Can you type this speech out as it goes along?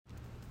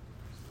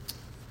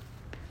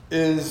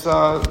is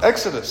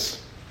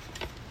Exodus.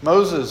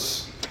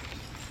 Moses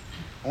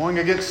going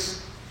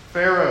against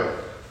Pharaoh.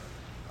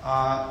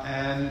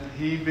 And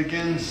he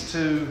begins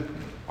to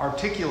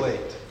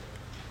articulate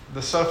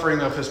the suffering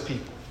of his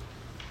people.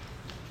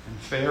 And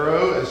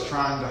Pharaoh is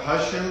trying to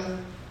hush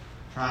him,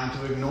 trying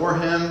to ignore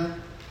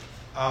him,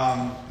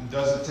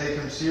 doesn't take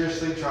him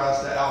seriously,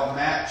 tries to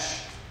outmatch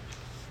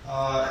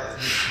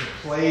the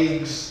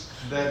plagues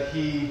that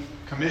he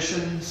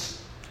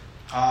commissions.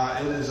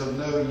 It is of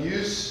no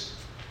use.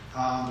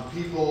 The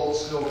people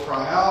still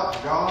cry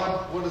out.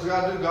 God, what does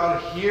God do?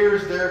 God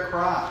hears their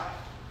cry.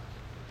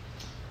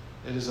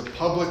 It is a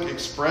public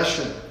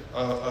expression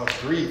of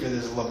grief. It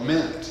is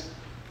lament,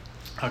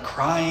 a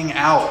crying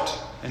out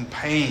in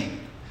pain.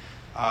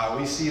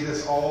 We see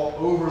this all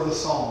over the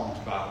Psalms,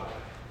 by the way.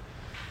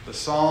 The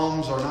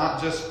Psalms are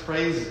not just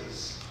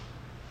praises.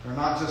 They're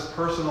not just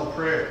personal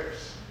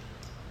prayers.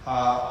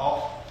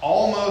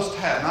 Almost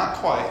half, not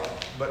quite,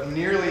 but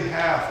nearly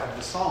half of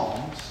the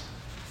Psalms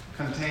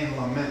contain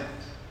lament.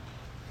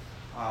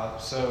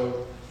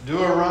 So do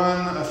a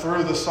run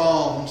through the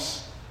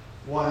Psalms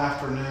one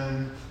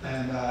afternoon,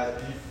 and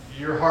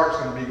your heart's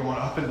going to be going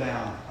up and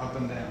down, up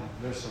and down.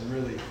 There's some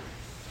really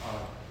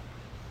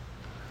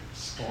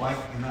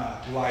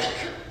like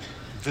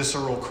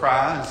visceral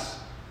cries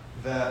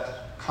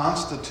that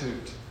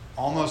constitute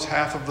almost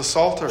half of the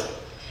Psalter.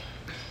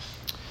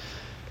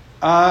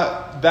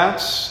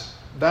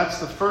 That's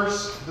the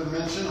first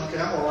dimension. Okay,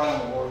 I'm going to write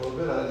on the board a little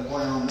bit. I didn't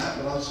plan on that,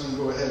 but I'm just going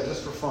to go ahead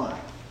just for fun.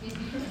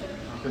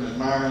 I can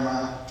admire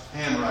my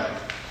handwriting,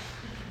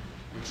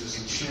 which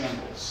is in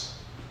shambles.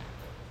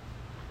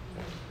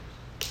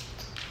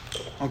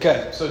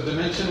 Okay, so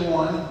dimension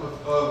 1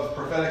 of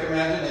prophetic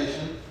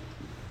imagination.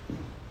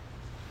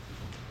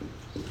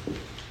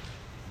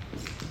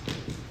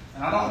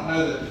 And I don't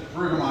know that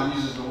Brueggemann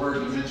uses the word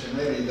dimension.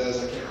 Maybe he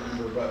does, I can't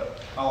remember,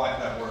 but I like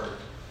that word.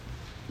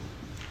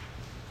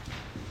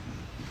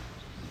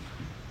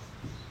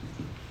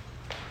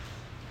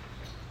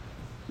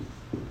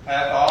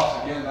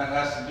 Pathos, again, that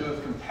has to do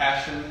with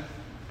compassion.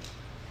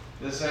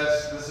 This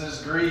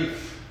is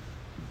grief.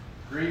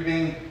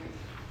 Grieving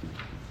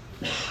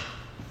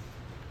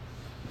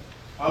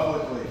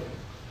publicly.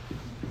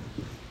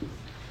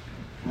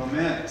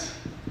 Lament.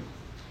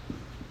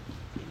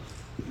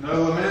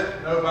 No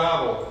lament, no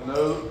Bible.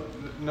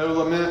 No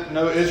lament,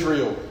 no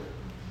Israel.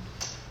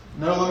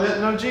 No lament,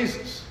 no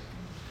Jesus.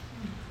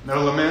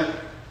 No lament.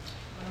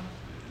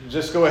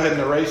 Just go ahead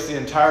and erase the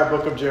entire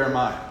book of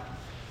Jeremiah.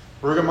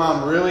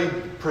 Brueggemann really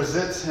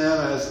presents him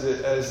as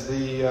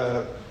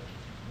the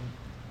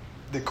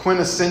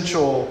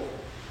quintessential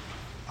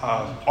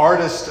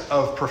artist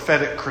of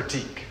prophetic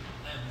critique.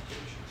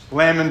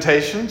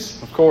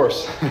 Lamentations, of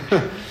course.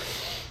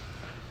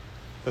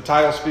 The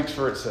title speaks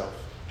for itself.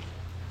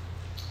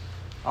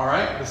 All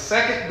right, the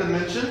second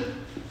dimension,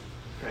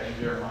 okay,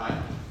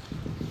 Jeremiah.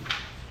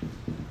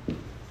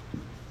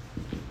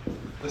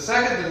 The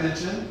second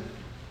dimension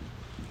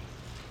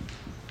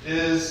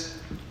is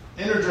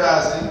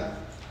energizing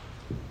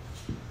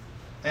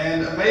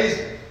and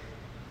amazing.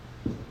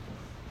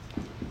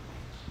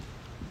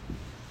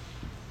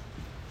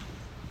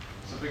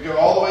 So if we go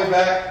all the way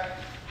back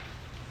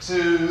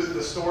to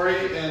the story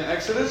in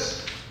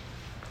Exodus,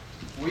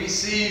 we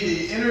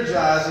see the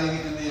energizing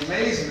and the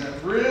amazement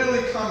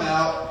really come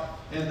out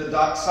in the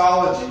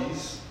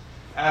doxologies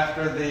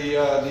after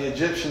the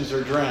Egyptians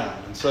are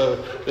drowned. And so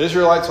the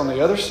Israelites on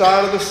the other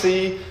side of the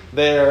sea,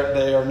 they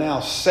are now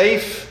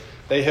safe.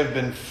 They have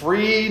been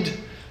freed.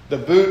 The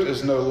boot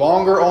is no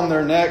longer on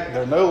their neck.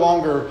 They're no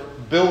longer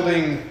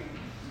building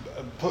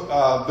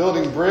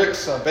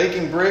bricks,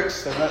 baking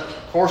bricks.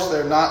 Of course,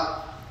 they're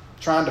not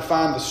trying to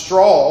find the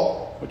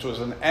straw, which was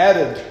an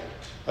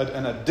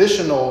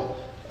additional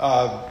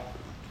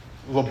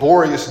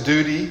laborious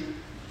duty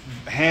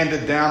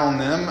handed down on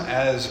them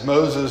as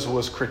Moses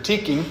was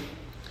critiquing.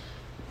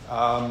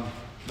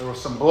 There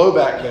was some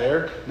blowback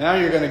there. Now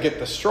you're going to get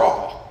the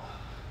straw.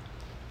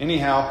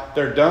 Anyhow,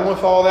 they're done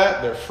with all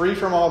that. They're free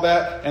from all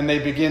that. And they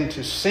begin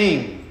to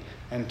sing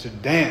and to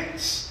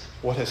dance.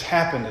 What has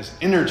happened is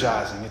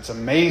energizing. It's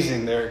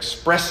amazing. They're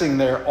expressing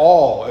their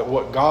awe at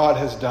what God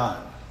has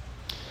done.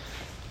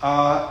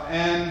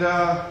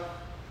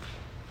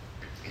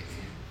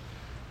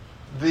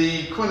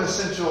 The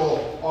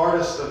quintessential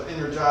artist of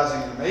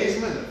energizing and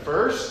amazement at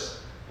first,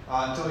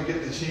 until we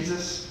get to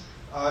Jesus,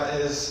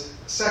 is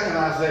 2nd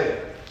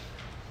Isaiah.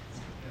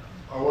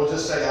 Or we'll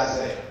just say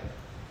Isaiah.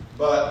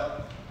 But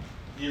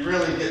you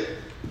really get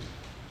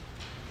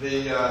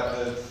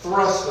the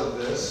thrust of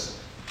this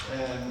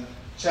in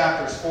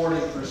chapters 40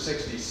 through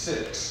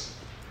 66.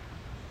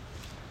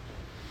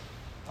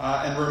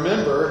 And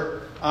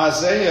remember,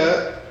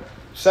 Isaiah,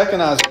 2nd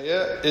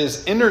Isaiah,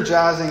 is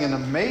energizing and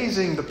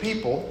amazing the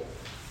people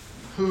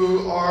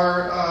who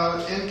are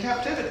in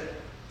captivity.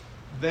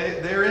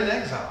 They're in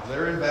exile.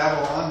 They're in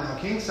Babylon. Now,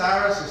 King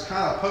Cyrus has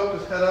kind of poked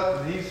his head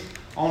up and he's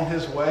on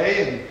his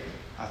way. And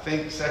I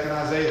think 2nd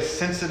Isaiah is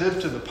sensitive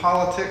to the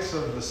politics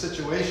of the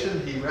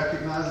situation. He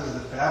recognizes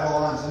that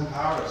Babylon's in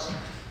power.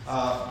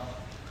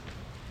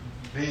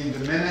 being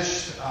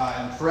diminished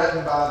and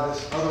threatened by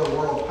this other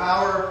world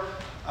power.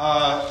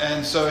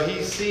 And so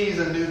he sees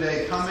a new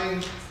day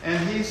coming,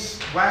 and he's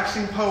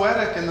waxing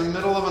poetic in the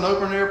middle of an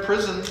open-air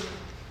prison.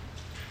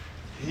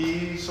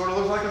 He sort of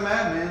looks like a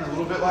madman, a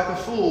little bit like a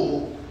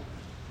fool,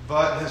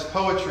 but his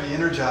poetry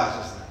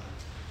energizes them.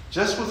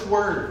 Just with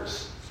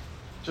words.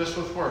 Just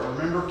with words.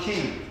 Remember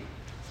King,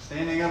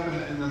 standing up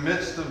in the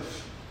midst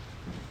of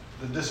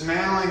the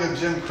dismantling of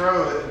Jim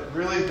Crow. It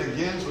really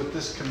begins with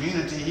this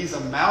community. He's a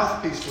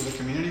mouthpiece for the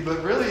community,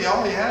 but really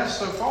all he has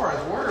so far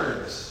is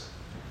words.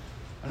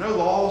 There are no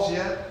laws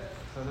yet.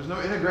 There's no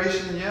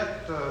integration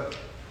yet.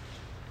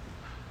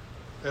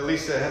 At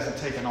least it hasn't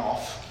taken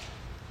off.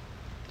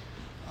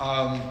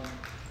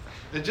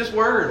 It's just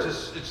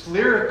words. It's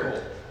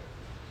lyrical.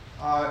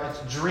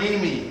 It's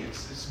dreamy.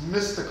 It's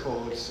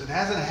mystical. It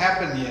hasn't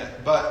happened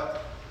yet,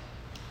 but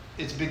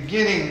it's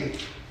beginning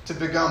to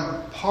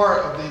become part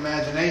of the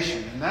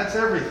imagination, and that's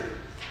everything.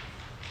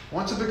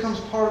 Once it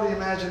becomes part of the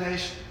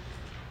imagination,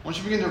 once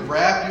you begin to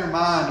wrap your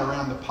mind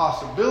around the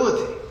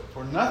possibility,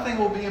 for nothing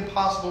will be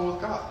impossible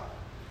with God.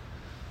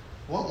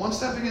 Once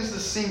that begins to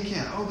sink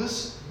in,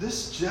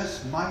 this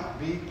just might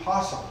be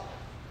possible.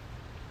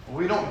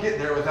 We don't get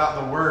there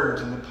without the words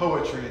and the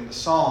poetry and the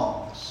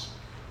songs,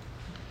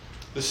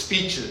 the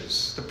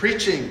speeches, the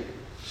preaching.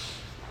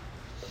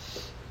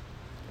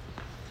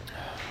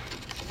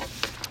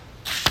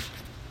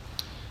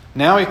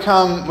 Now we've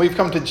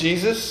come to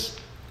Jesus.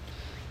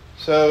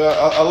 So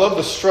I love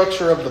the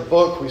structure of the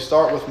book. We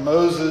start with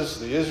Moses,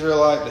 the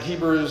Israelite, the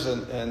Hebrews,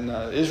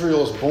 and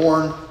Israel is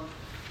born.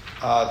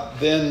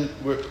 Then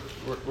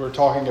we're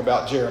talking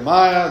about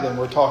Jeremiah. Then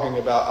we're talking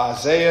about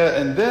Isaiah.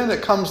 And then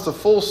it comes to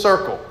full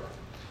circle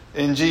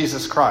in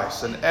Jesus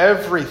Christ. And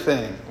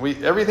everything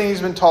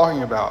he's been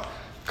talking about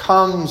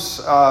comes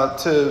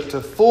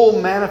to full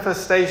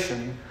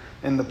manifestation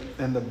in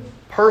the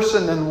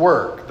person and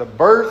work, the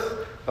birth,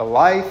 the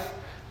life,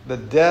 the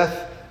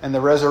death, and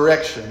the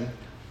resurrection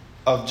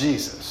of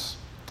Jesus.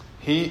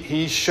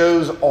 He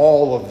shows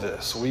all of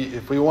this.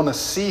 If we want to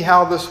see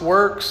how this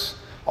works,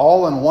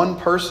 all in one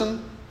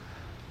person,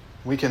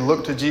 we can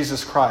look to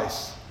Jesus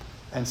Christ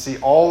and see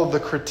all of the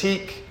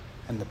critique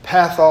and the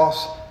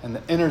pathos and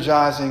the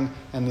energizing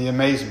and the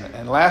amazement.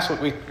 And last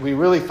week we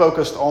really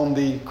focused on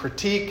the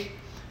critique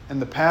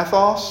and the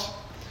pathos.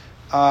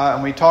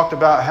 And we talked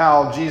about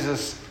how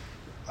Jesus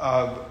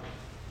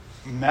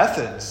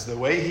methods, the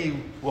way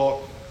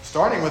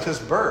starting with his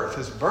birth.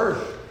 His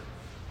birth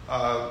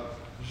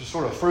just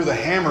sort of threw the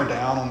hammer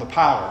down on the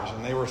powers,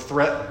 and they were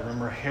threatened.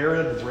 Remember,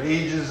 Herod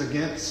rages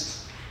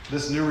against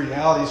this new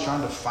reality. He's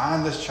trying to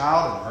find this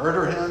child and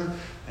murder him,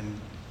 and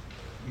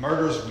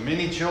murders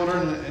many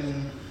children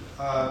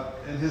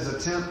in his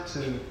attempt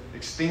to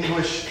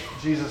extinguish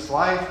Jesus'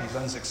 life. He's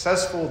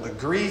unsuccessful. The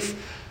grief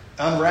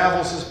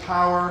unravels his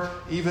power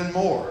even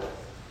more.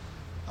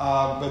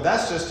 But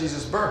that's just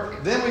Jesus'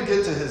 birth. Then we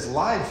get to his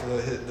life,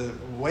 the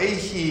way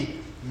he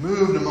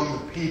moved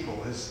among the people,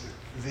 his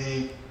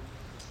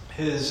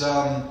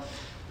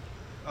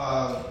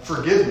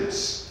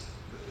forgiveness,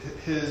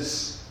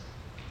 his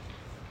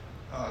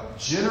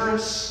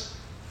generous,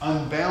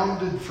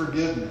 unbounded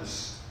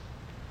forgiveness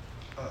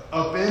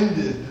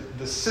upended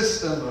the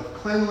system of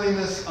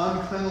cleanliness,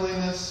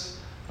 uncleanliness,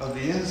 of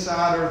the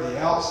insider, the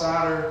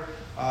outsider.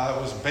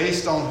 It was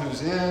based on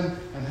who's in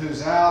and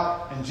who's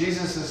out. And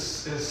Jesus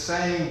is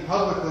saying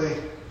publicly,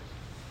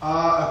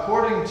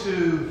 according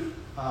to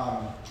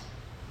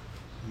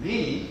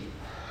me,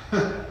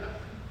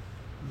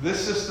 this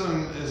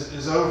system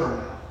is over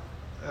now.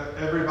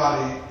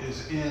 Everybody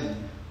is in.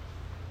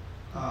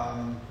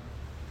 I'm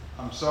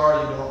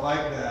sorry you don't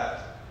like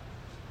that.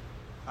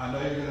 I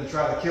know you're going to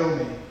try to kill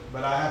me,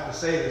 but I have to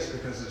say this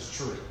because it's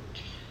true.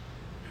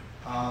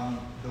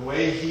 The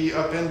way he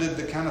upended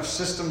the kind of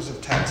systems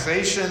of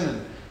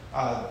taxation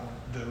and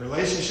the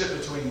relationship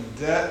between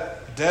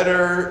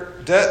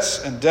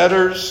debts and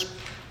debtors,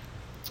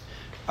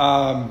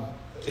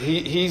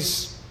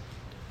 he's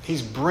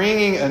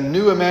bringing a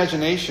new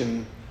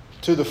imagination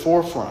to the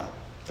forefront.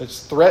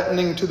 It's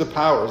threatening to the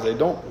powers. They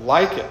don't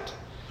like it.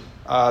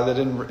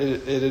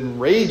 It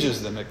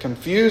enrages them. It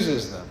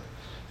confuses them.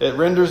 It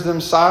renders them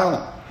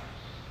silent.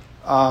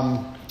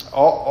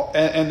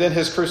 And then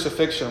his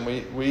crucifixion.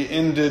 We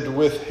ended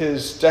with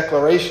his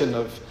declaration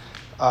of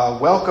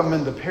welcome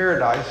into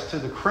paradise to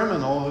the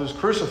criminal who's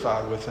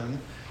crucified with him.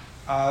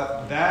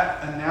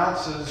 That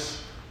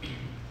announces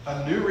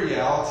a new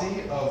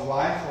reality of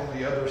life on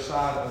the other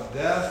side of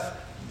death.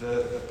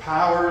 The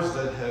powers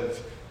that have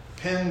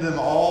pinned them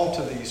all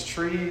to these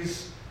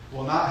trees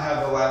will not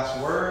have the last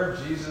word.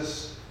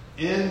 Jesus,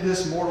 in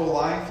this mortal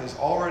life, is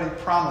already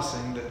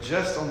promising that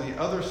just on the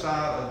other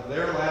side of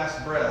their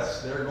last breaths,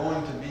 they're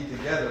going to be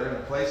together in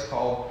a place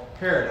called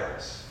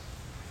paradise.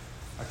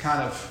 A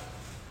kind of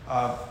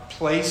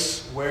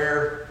place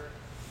where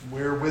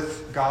we're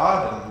with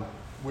God and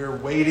we're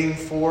waiting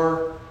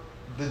for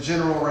the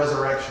general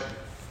resurrection.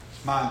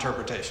 It's my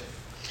interpretation.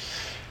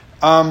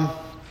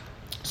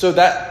 So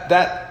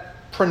that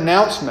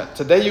pronouncement,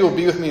 today you will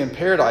be with me in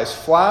paradise,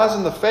 flies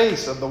in the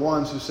face of the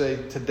ones who say,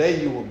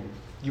 today you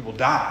will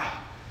die.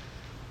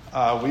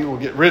 We will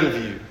get rid of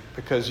you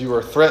because you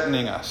are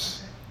threatening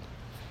us.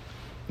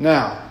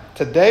 Now,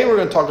 today we're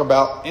going to talk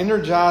about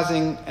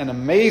energizing and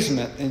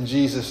amazement in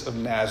Jesus of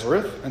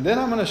Nazareth. And then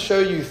I'm going to show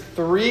you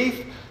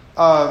three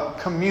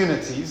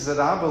communities that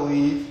I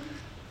believe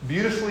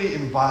beautifully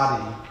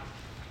embody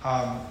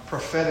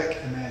prophetic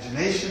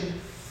imagination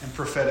and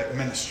prophetic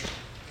ministry.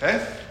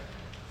 Okay?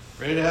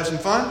 Ready to have some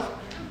fun?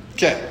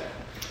 Okay.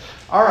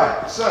 All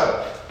right.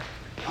 So,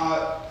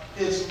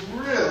 it's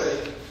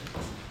really,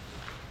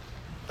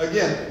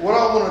 again, what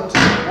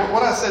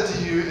I said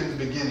to you in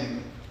the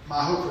beginning,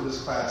 my hope for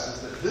this class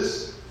is that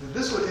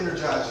this would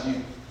energize you.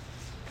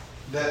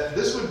 That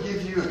this would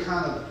give you a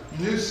kind of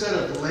new set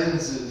of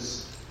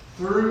lenses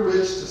through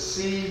which to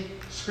see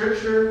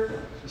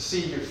Scripture, to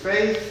see your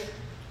faith,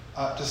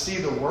 to see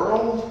the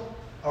world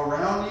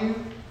around you.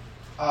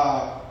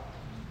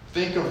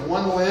 Think of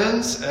one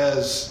lens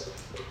as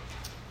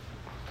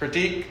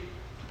critique,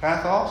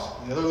 pathos.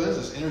 The other lens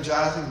is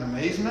energizing and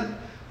amazement.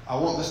 I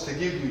want this to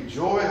give you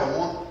joy. I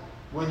want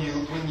when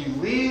you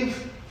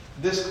leave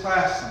this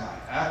class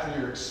tonight, after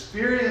your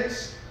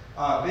experience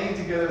being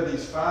together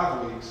these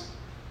 5 weeks,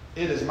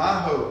 it is my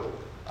hope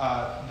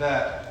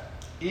that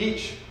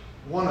each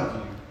one of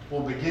you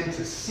will begin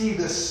to see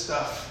this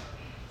stuff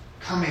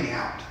coming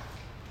out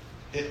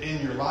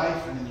in your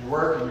life and in your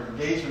work and your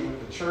engagement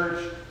with the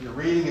church, your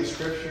reading of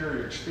Scripture,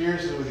 your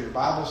experiences with your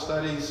Bible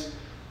studies,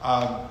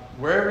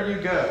 wherever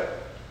you go.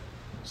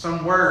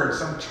 Some word,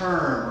 some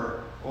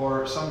term,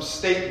 or some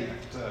statement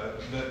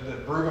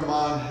that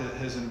Brueggemann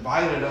has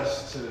invited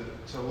us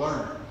to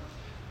learn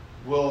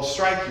will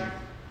strike you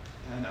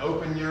and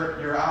open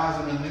your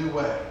eyes in a new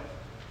way.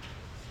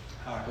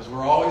 Because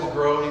we're always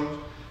growing.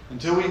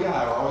 Until we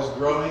die, we're always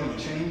growing and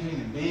changing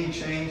and being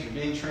changed and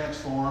being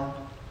transformed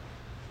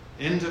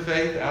into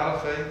faith, out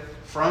of faith,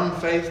 from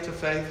faith to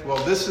faith.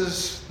 Well, this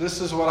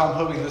is what I'm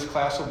hoping this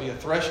class will be, a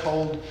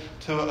threshold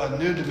to a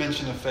new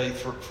dimension of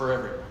faith for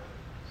everyone.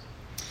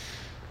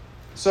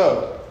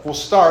 So, we'll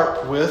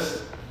start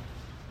with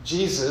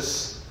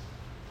Jesus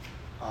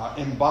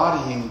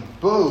embodying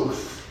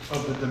both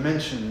of the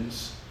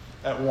dimensions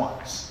at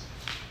once.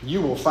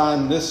 You will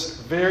find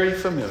this very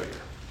familiar.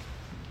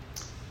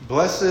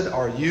 Blessed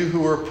are you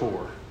who are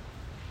poor,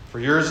 for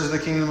yours is the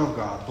kingdom of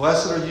God.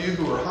 Blessed are you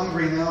who are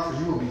hungry now, for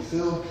you will be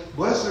filled.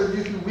 Blessed are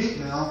you who weep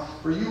now,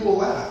 for you will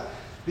laugh.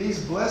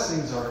 These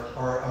blessings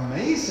are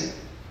amazing.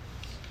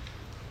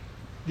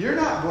 You're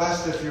not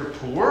blessed if you're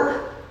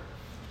poor.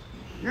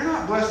 You're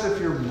not blessed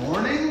if you're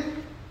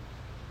mourning.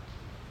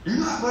 You're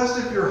not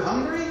blessed if you're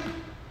hungry.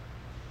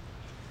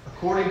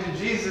 According to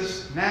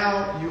Jesus,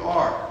 now you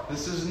are.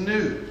 This is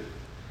new.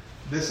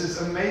 This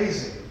is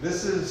amazing.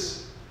 This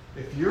is,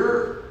 if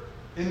you're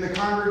in the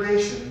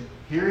congregation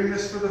hearing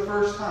this for the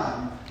first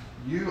time,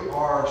 you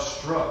are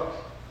struck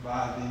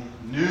by the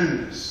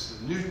newness,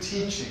 the new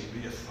teaching,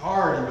 the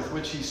authority with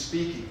which he's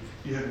speaking.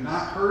 You have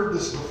not heard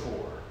this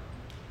before.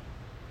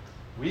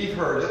 We've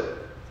heard it,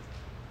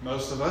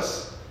 most of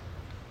us,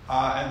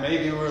 and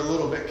maybe we're a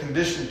little bit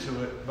conditioned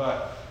to it,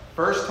 but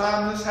first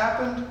time this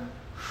happened,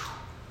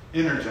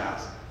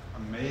 energizing,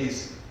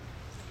 amazing.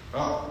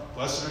 Well,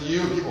 blessed are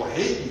you, and people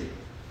hate you.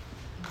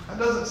 That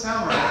doesn't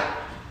sound right.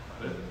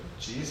 But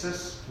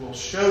Jesus will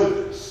show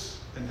this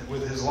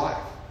with his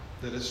life,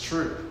 that it's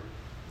true.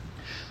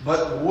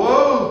 But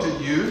woe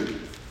to you.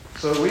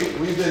 So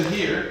we've been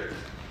here.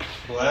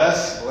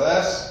 Bless.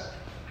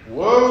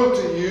 Woe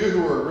to you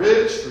who are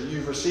rich, for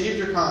you've received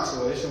your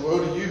consolation. Woe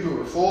to you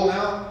who are full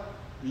now,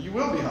 for you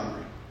will be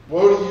hungry.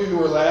 Woe to you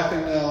who are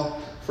laughing now,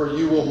 for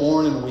you will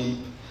mourn and weep.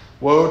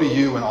 Woe to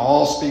you, and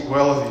all speak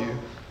well of you,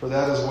 for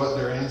that is what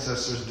their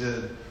ancestors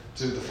did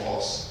to the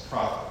false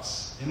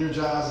prophets.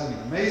 Energizing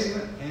and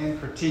amazement and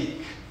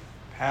critique.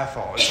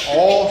 Pathos. It's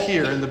all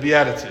here in the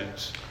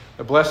Beatitudes.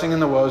 The blessing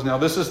and the woes. Now,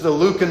 this is the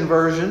Lucan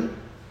version.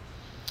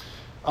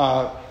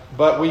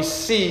 But we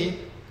see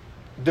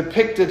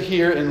depicted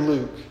here in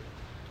Luke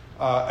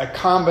a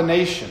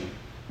combination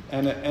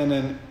and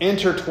an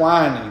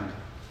intertwining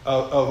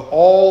of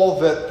all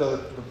that the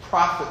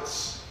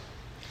prophets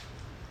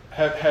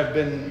have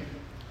been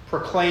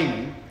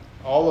proclaiming,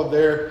 all of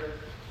their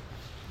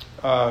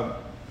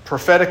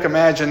prophetic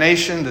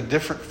imagination, the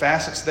different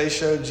facets they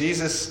showed.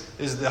 Jesus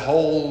is the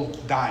whole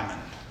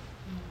diamond.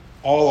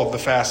 All of the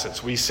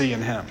facets we see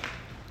in him.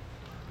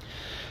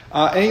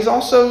 And he's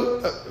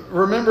also,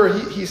 remember,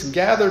 he's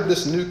gathered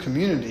this new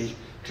community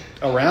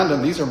around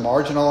him. These are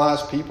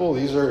marginalized people.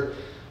 These are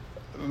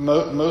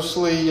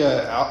mostly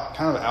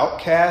kind of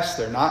outcasts.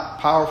 They're not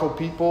powerful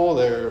people.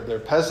 They're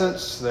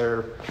peasants.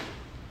 They're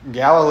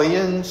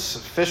Galileans,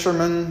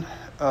 fishermen,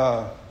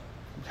 kind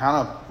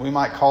of, we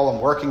might call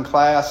them working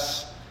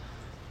class,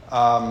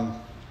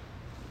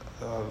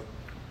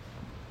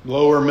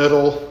 lower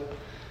middle.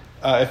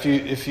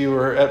 If you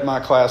were at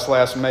my class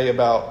last May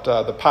about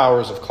the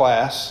powers of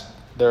class,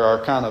 there are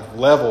kind of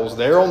levels.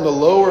 They're on the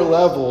lower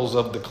levels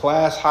of the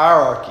class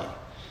hierarchy.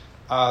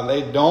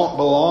 They don't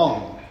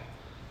belong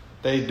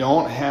They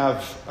don't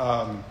have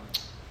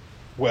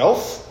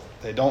wealth.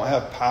 They don't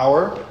have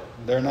power.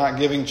 They're not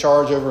giving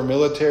charge over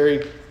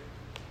military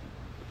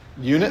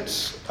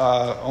units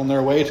on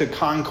their way to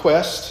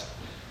conquest.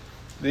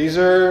 These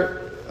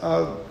are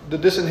the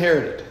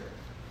disinherited.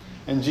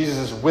 And Jesus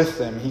is with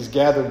them. He's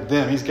gathered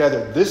them. He's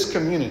gathered this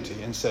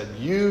community and said,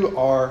 you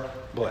are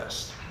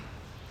blessed.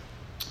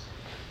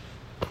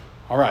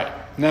 All right.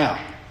 Now,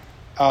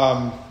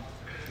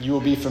 you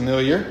will be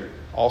familiar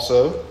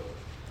also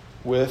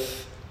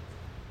with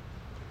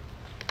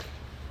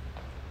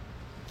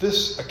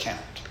this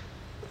account.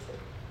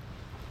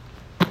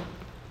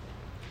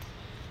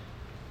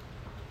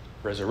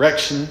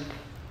 Resurrection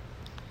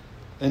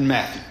in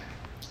Matthew.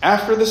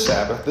 After the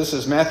Sabbath, this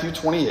is Matthew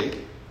 28.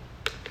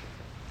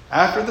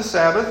 After the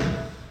Sabbath,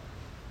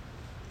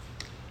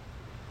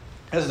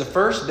 as the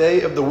first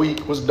day of the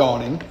week was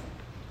dawning,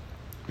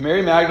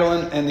 Mary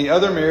Magdalene and the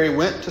other Mary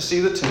went to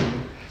see the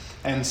tomb,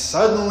 and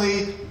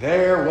suddenly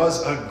there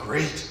was a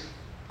great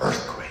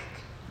earthquake.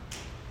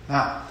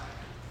 Now,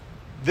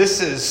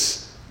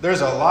 there's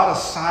a lot of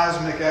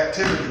seismic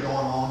activity going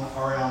on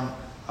around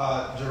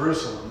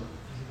Jerusalem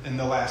in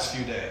the last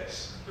few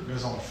days.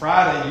 Because on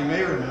Friday, you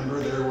may remember,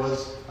 there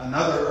was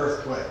another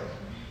earthquake.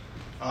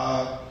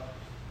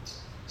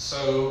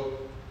 So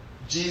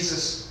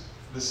Jesus,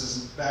 this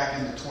is back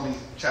into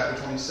chapter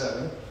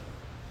 27.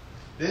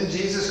 Then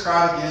Jesus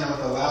cried again with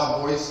a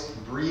loud voice,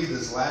 breathed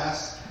his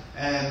last,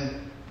 and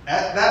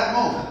at that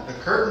moment, the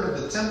curtain of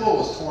the temple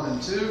was torn in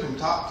two from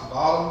top to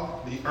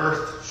bottom. The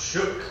earth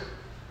shook,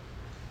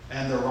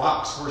 and the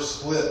rocks were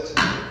split.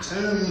 The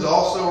tombs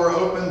also were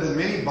opened, and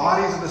many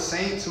bodies of the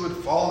saints who had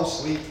fallen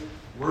asleep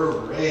were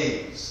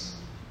raised.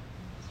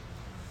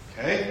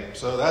 Okay,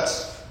 so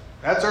that's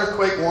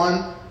earthquake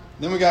 1.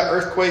 Then we got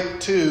earthquake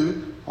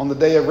 2 on the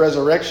day of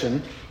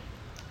resurrection.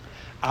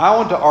 I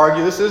want to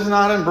argue this is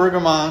not in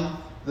Brueggemann.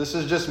 This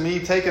is just me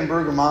taking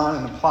Brueggemann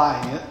and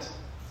applying it.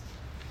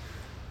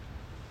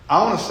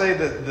 I want to say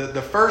that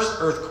the first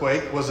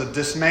earthquake was a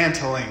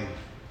dismantling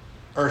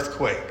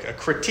earthquake, a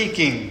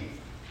critiquing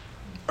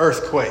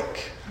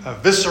earthquake, a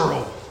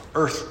visceral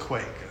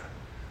earthquake,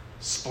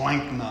 a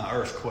splankna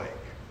earthquake.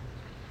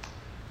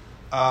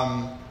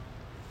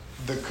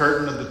 The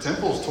curtain of the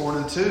temple is torn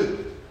in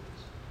two,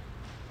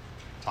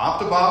 top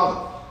to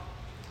bottom.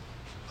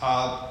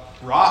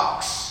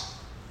 Rocks,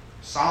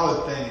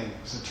 solid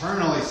things,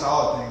 eternally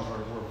solid things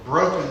were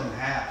broken in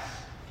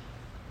half,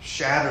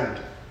 shattered,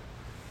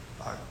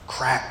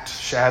 cracked,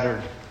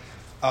 shattered.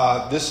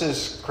 This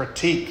is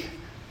critique.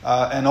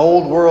 An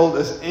old world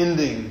is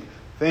ending.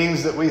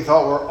 Things that we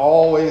thought were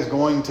always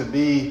going to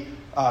be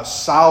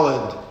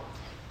solid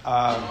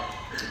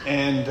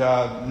and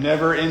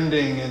never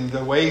ending, and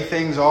the way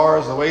things are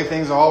is the way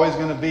things are always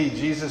going to be.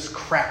 Jesus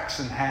cracks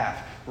in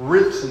half,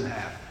 rips in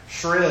half,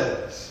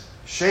 shreds,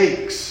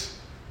 shakes,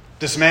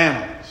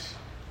 dismantles.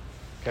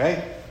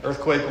 Okay?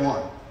 Earthquake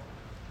 1.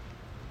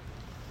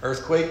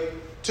 Earthquake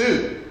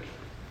 2.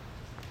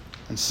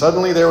 And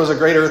suddenly there was a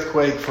great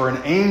earthquake, for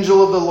an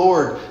angel of the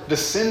Lord,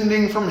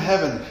 descending from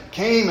heaven,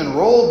 came and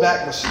rolled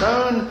back the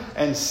stone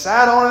and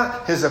sat on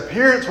it. His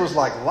appearance was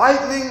like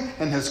lightning,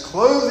 and his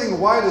clothing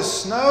white as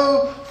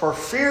snow. For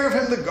fear of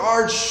him the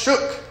guards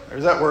shook,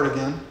 there's that word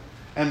again,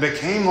 and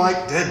became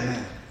like dead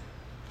men.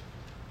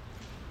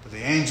 But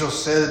the angel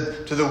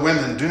said to the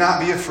women, do not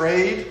be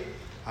afraid.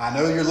 I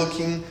know you're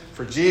looking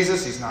for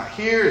Jesus. He's not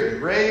here. He's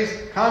been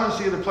raised. Come and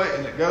see the place.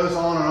 And it goes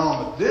on and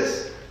on. But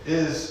this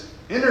is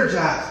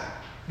energizing.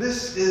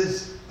 This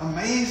is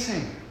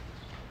amazing.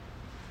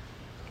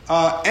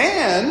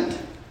 And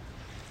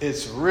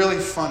it's really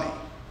funny.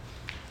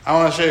 I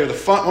want to show you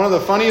one of the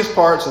funniest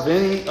parts of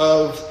any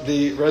of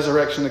the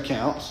resurrection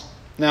accounts.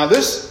 Now,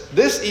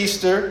 this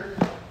Easter,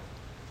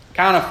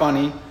 kind of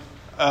funny.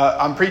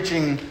 I'm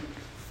preaching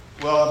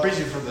for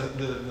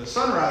the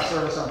sunrise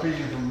service. I'm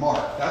preaching from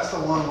Mark. That's the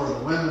one where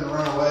the women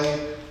run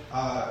away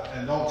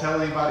and don't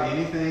tell anybody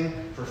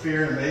anything for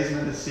fear and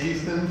amazement that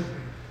sees them.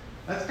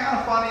 That's kind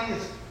of funny.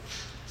 It's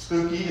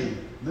spooky and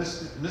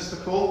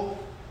mystical.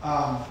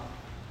 I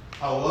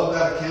love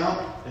that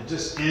account. It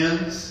just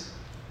ends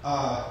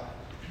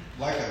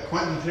like a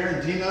Quentin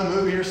Tarantino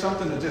movie or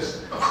something.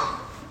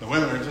 The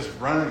women are just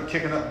running and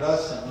kicking up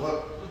dust. And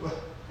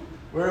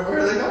where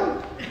are they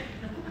going?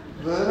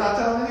 They're not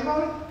telling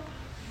anybody?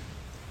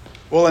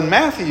 Well, in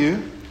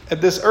Matthew,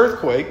 at this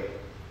earthquake,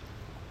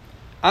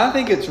 I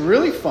think it's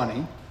really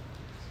funny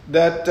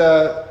that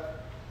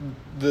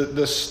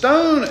the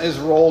stone is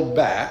rolled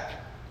back.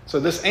 So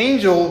this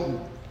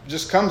angel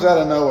just comes out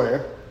of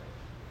nowhere.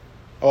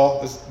 Well,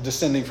 it's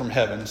descending from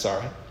heaven,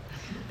 sorry.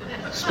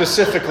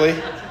 Specifically,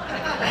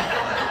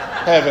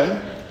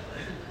 heaven.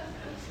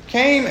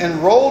 Came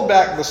and rolled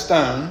back the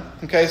stone.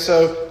 Okay,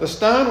 so the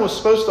stone was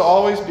supposed to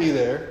always be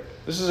there.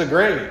 This is a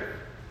grave.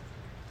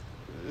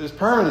 It's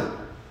permanent.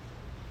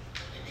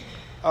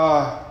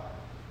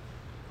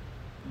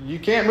 You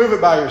can't move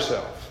it by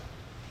yourself.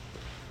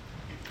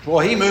 Well,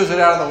 he moves it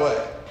out of the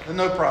way.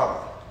 No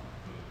problem.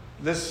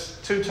 This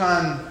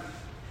 2-ton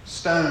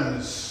stone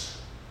is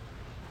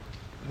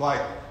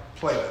like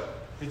Play-Doh.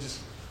 He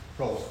just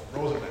rolls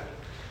it back.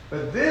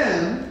 But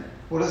then,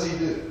 what does he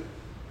do?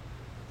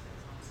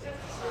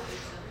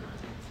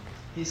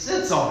 He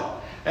sits on it.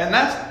 And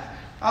I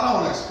don't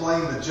want to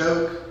explain the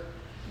joke.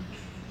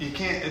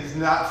 It's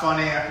not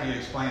funny after you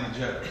explain a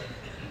joke.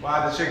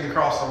 Why did the chicken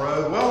cross the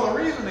road? Well,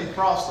 the reason he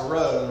crossed the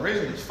road, and the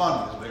reason it's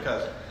funny is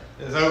because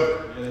it's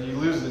over. You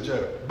lose the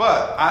joke.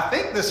 But I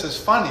think this is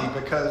funny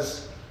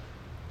because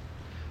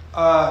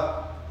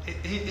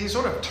he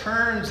sort of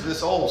turns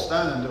this old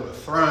stone into a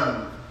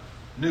throne,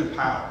 new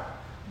power.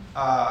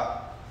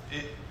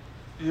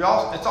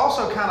 It's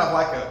also kind of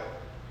like have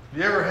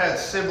you ever had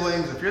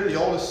siblings? If you're the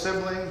oldest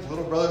sibling,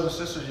 little brothers and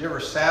sisters, you ever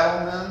sat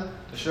on them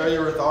to show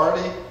your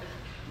authority?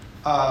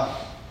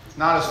 It's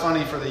not as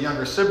funny for the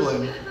younger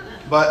sibling,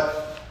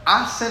 but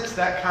I sense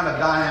that kind of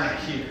dynamic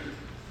here.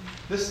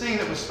 This thing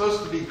that was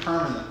supposed to be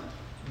permanent,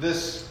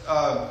 this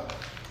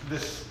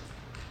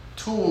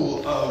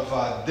tool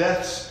of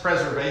death's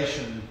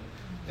preservation,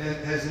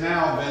 it has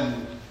now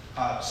been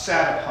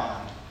sat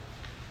upon.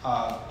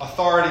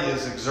 Authority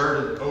is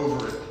exerted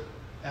over it.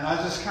 And I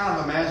just kind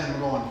of imagine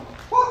him going,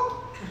 what?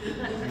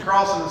 And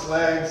crossing his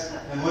legs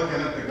and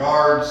looking at the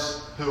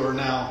guards who are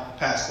now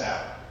passed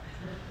out.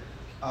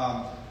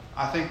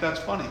 I think that's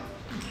funny.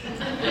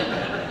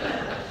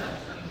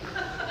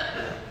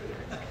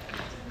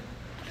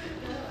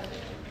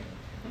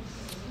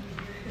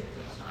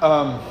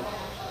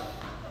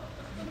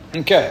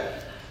 Okay.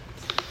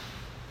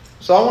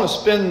 So I want to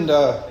spend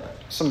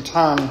some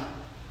time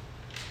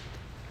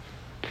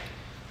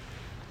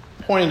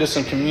pointing to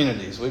some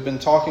communities. We've been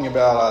talking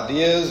about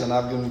ideas, and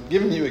I've been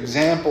giving you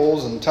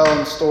examples and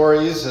telling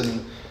stories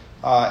and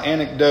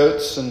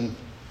anecdotes and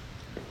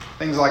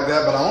things like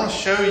that. But I want to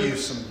show you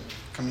some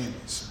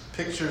communities,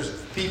 pictures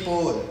of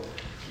people and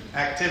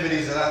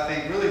activities that I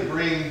think really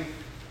bring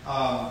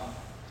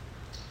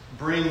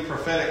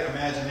prophetic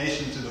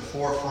imagination to the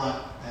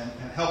forefront and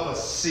help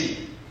us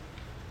see.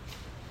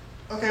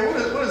 Okay, what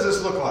does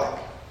this look like?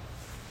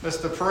 That's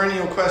the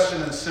perennial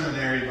question in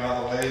seminary, by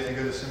the way, if you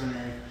go to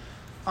seminary.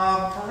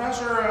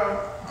 Professor,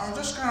 I'm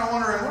just kind of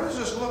wondering, what does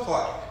this look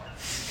like?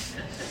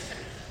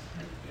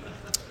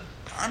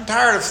 I'm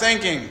tired of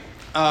thinking.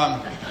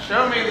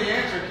 Show me the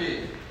answer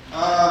key.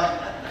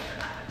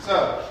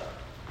 So,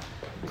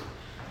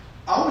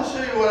 I want to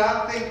show you what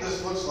I think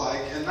this looks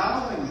like, and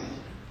not only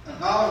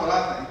what I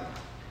think.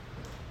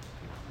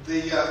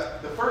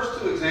 The first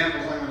two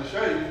examples I'm going to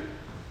show you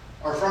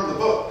are from the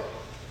book.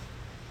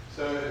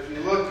 So if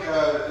you look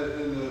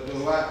in the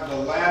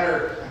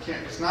latter,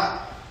 it's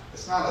not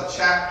a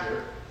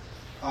chapter.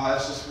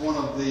 It's just one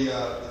of the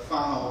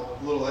final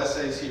little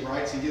essays he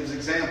writes. He gives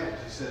examples.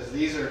 He says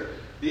these are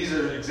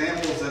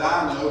examples that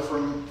I know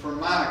from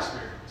my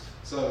experience.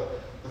 So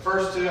the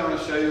first two I'm going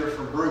to show you are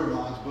from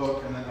Brueggemann's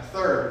book, and then the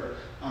third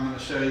I'm going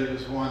to show you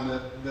is one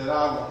that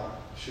I want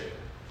to share.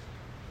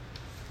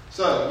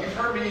 So you've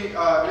heard me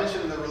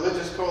mention the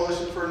Religious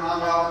Coalition for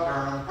Nonviolent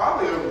Durham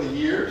probably over the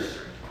years,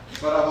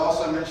 but I've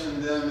also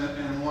mentioned them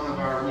in one of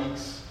our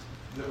weeks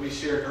that we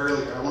shared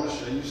earlier. I want to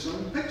show you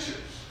some pictures.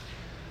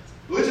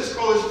 Religious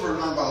Coalition for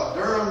Nonviolent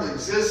Durham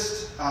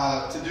exists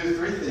to do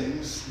three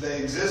things.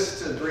 They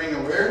exist to bring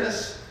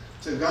awareness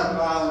to gun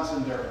violence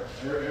in Durham.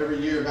 Every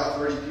year about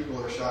 30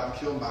 people are shot and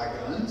killed by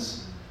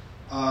guns.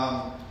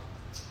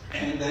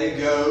 And they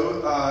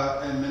go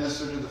and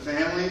minister to the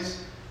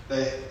families.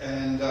 They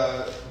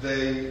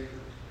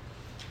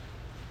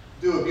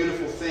do a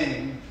beautiful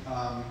thing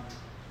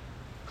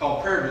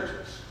called prayer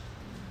vigils.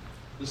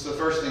 This is the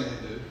first thing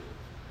they do.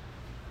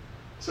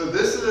 So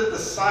this is at the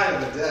site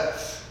of a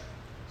death.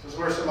 This is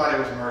where somebody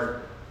was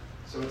murdered.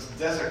 So it's a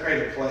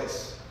desecrated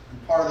place.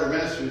 And part of their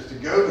ministry is to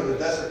go to the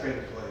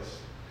desecrated place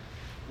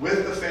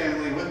with the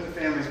family, with the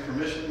family's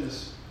permission.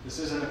 This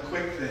isn't a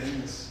quick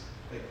thing.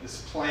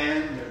 This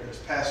plan, there's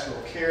pastoral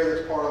care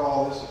that's part of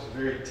all this. It's a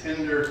very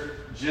tender,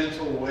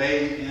 gentle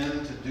way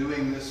into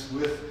doing this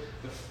with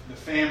the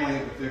family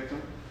of the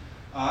victim.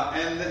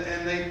 And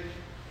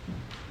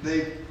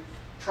they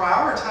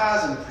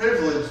prioritize and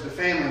privilege the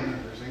family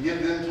members and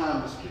give them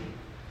time to speak.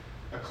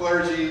 A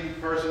clergy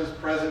person is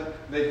present.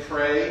 They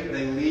pray.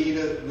 They lead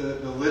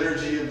the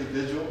liturgy of the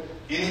vigil.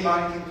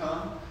 Anybody can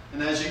come.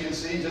 And as you can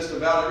see, just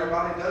about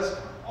everybody does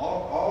come.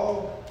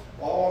 All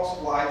walks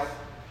of life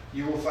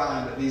you will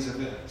find at these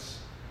events.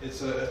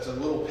 It's a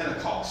little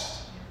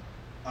Pentecost.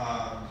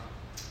 I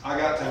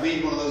got to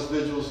lead one of those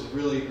vigils. It's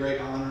really a great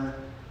honor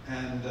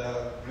and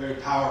a very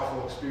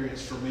powerful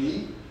experience for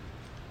me.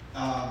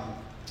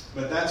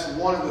 But that's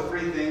one of the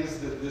three things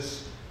that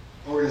this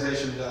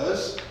organization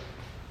does.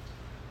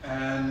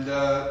 And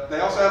they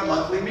also have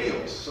monthly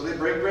meals, so they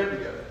break bread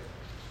together.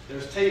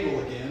 There's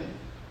table again.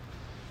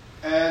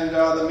 And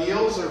the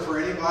meals are for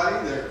anybody.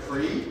 They're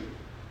free.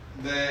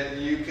 That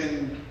you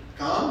can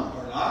come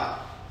or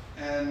not.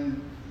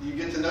 And you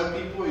get to know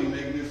people, you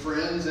make new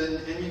friends,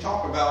 and you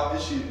talk about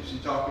issues.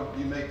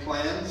 You make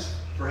plans,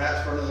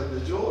 perhaps for another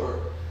vigil, or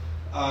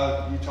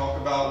you talk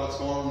about what's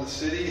going on in the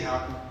city,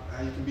 how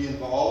you can be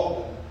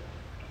involved.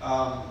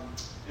 And,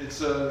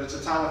 it's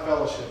a time of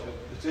fellowship.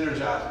 It's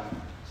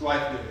energizing. It's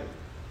life-giving.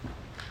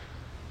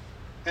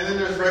 And then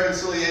there's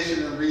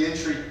reconciliation and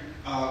reentry.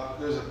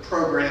 There's a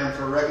program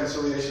for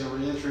reconciliation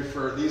and reentry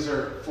these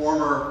are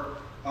former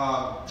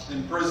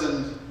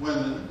imprisoned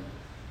women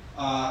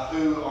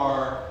who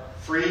are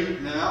free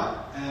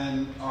now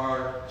and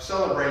are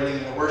celebrating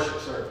in a worship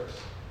service,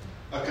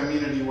 a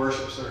community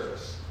worship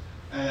service.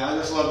 And I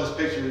just love this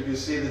picture. You can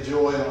see the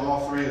joy on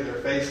all three of their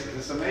faces.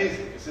 It's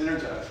amazing. It's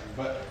energizing.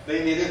 But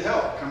they needed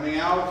help. Coming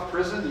out of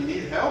prison, you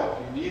need help.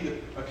 You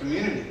need a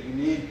community. You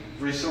need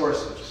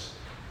resources.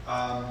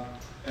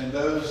 And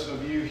those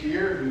of you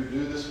here who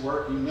do this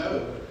work, you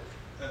know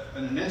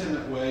in an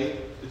intimate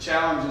way the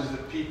challenges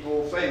that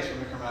people face when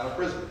they come out of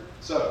prison.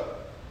 So,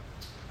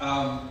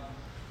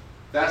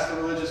 that's the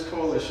Religious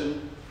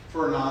Coalition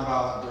for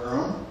Nonviolent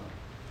Durham.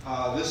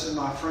 This is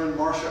my friend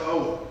Marcia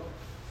Owen,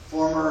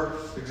 former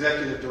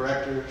executive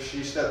director.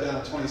 She stepped down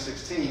in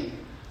 2016.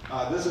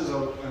 This is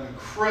an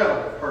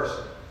incredible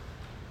person,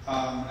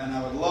 and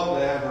I would love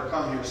to have her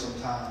come here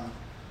sometime.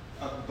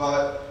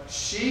 But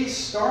she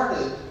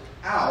started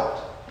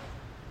out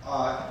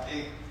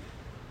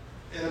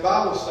in a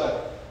Bible study.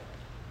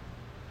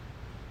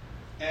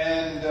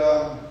 And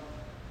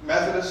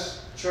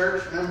Methodist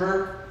church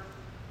member,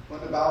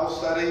 went to Bible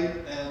study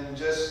and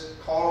just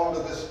caught on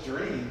to this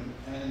dream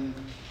and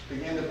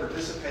began to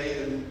participate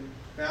and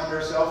found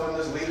herself in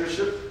this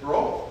leadership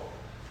role.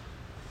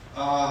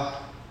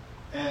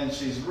 And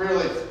she's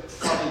really a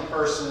funny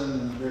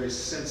person, very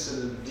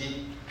sensitive,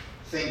 deep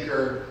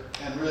thinker,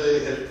 and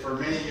really for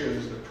many years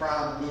was the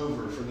prime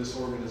mover for this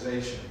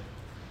organization.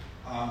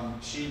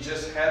 She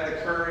just had the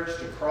courage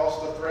to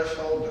cross the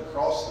threshold, to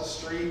cross the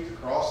street, to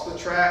cross the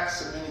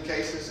tracks in many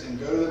cases, and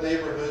go to the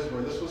neighborhoods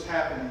where this was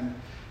happening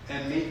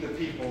and meet the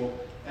people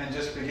and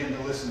just begin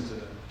to listen to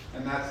them.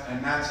 And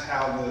that's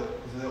how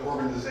the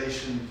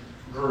organization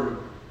grew.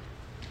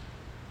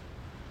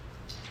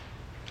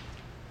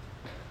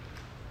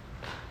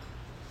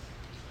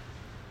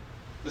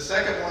 The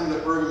second one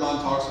that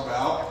Brueggemann talks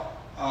about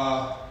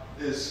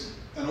is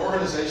an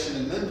organization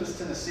in Memphis,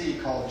 Tennessee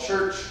called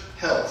Church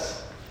Health.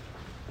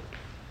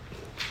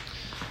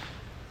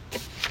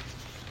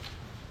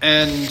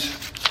 And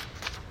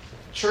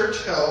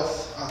Church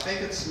Health, I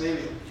think it's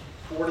maybe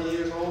 40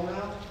 years old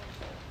now.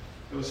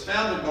 It was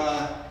founded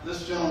by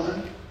this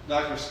gentleman,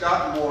 Dr.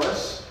 Scott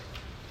Morris.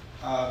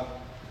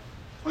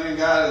 When he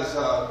got his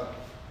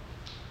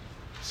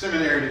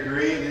seminary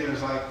degree, and he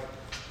was like,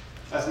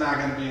 that's not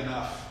going to be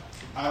enough.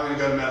 I'm going to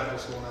go to medical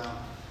school now.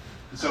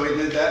 And so he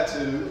did that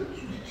too.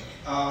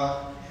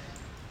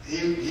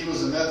 He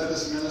was a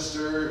Methodist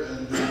minister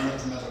and then went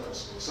to medical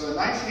school. So in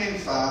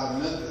 1985 in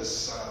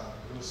Memphis,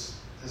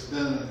 has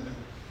been a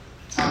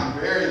time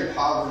very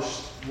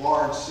impoverished,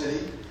 large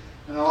city,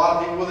 and a lot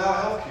of people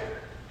without health care.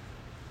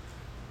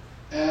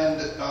 And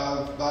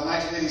by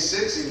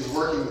 1986, he was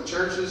working with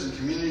churches and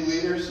community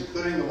leaders,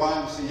 including the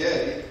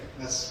YMCA.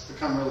 That's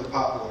become really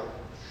popular.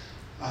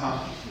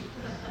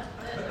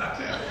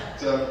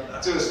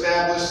 To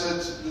establish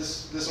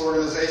this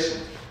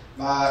organization.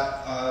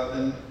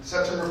 In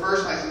September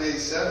 1st,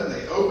 1987,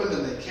 they opened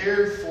and they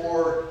cared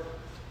for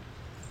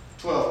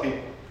 12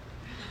 people.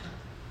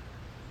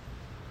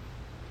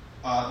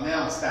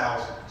 Now it's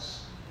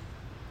thousands.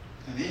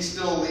 And he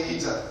still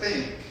leads, I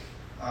think.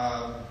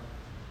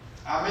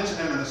 I mentioned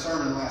him in a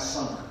sermon last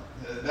summer.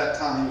 At that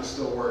time, he was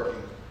still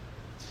working.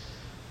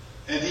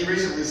 And he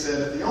recently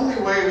said, if the only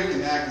way we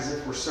can act is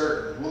if we're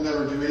certain, we'll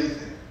never do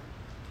anything.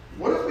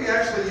 What if we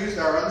actually used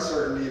our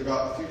uncertainty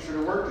about the future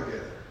to work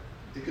together?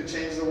 It could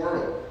change the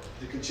world.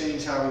 It could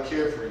change how we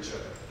care for each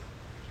other.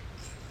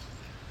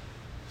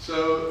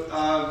 So,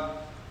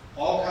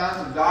 all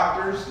kinds of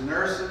doctors,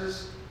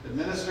 nurses,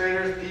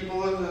 administrators,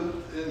 people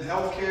in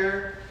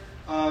healthcare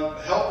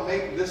help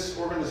make this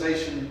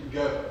organization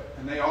go.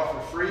 And they offer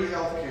free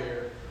health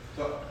care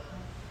to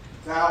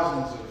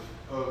thousands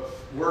of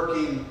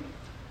working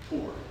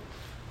poor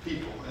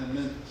people in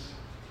Memphis.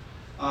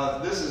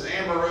 This is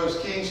Amber Rose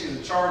King. She's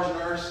a charge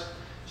nurse.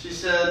 She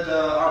said,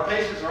 our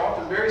patients are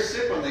often very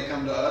sick when they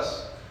come to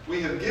us.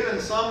 We have given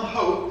some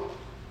hope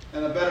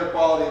and a better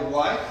quality of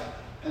life,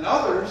 and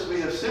others we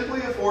have simply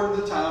afforded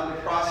the time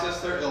to process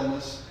their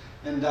illness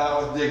and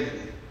die with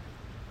dignity.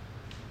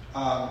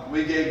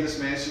 We gave this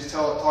man, she's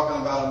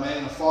talking about a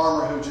man, a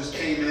farmer who just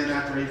came in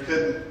after he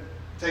couldn't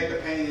take the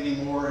pain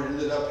anymore. It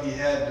ended up he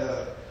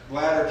had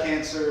bladder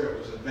cancer. It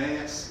was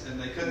advanced, and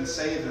they couldn't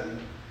save him.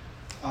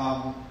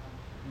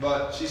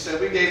 But she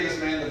said, we gave this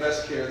man the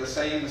best care, the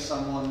same as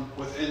someone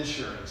with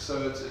insurance.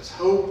 So it's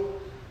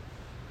hope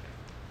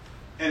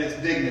and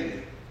it's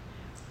dignity.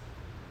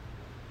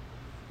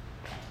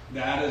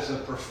 That is a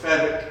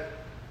prophetic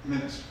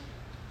ministry.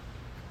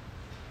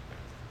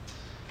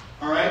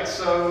 All right,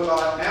 so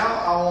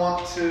now I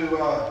want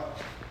to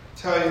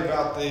tell you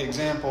about the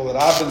example that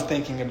I've been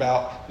thinking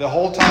about the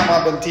whole time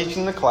I've been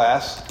teaching the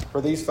class for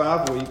these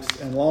 5 weeks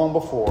and long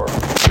before.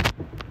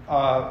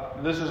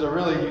 This is a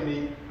really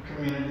unique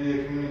community,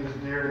 a community that's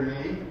dear to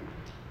me,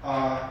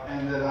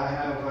 and that I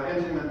have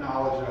intimate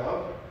knowledge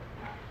of.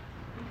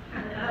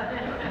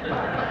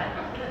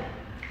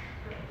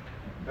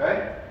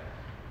 Okay?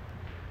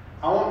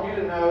 I want you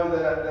to know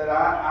that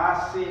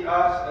see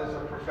us as a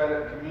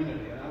prophetic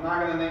community. And I'm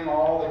not going to name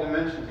all the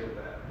dimensions of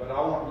that, but I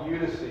want you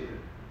to see it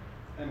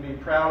and be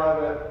proud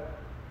of it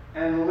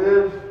and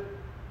live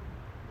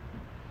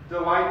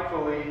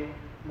delightfully,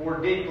 more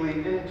deeply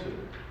into it.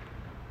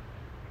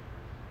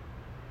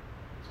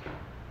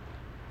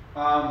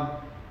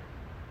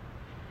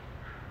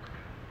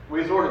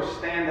 We sort of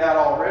stand out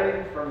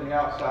already from the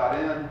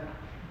outside in.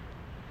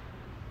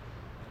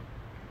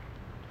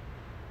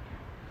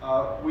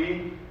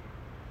 We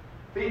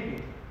feed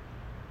people.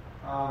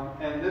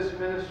 And this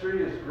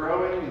ministry is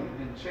growing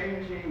and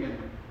changing, and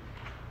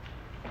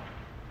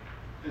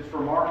it's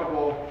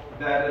remarkable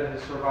that it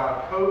has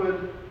survived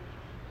COVID.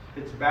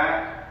 It's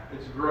back,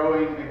 it's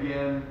growing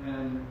again,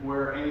 and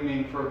we're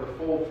aiming for the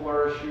full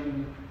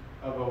flourishing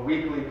of a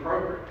weekly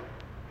program.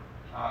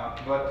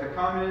 But to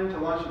come into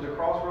Lunch at the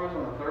Crossroads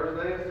on a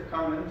Thursday is to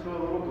come into a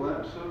little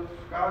glimpse of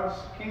God's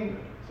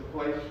kingdom. It's a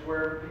place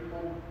where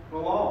people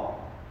belong.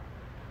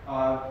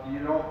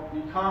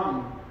 You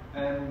come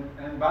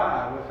and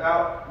buy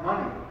without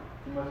money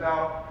and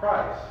without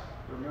price.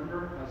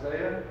 Remember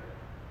Isaiah?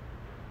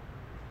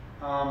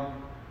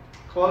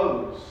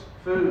 Clothes,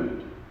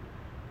 food,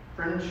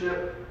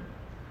 friendship,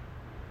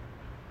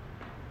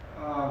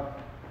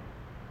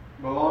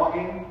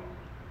 belonging,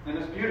 and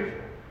it's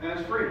beautiful and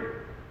it's free.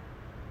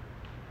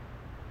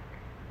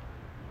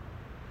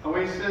 And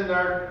we send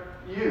our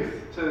youth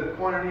to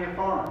Koinonia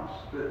Farms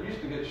that used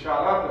to get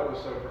shot up, that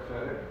was so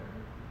prophetic,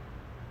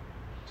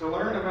 to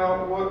learn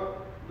about what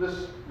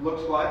this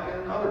looks like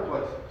in other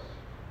places.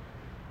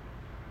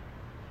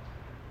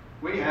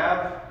 We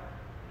have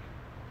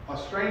a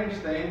strange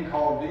thing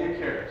called Via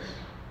Charis.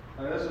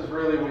 Now, this is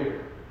really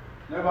weird.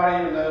 Nobody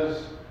even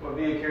knows what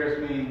Via Charis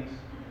means.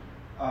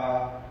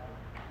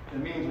 It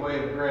means way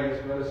of grace,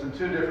 but it's in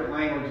 2 different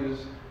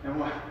languages.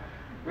 And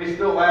we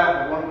still laugh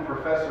at one of the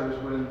professors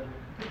when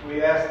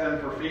we asked them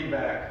for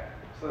feedback.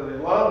 So they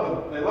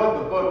love the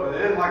book, but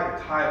they didn't like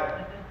the title.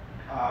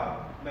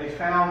 They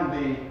found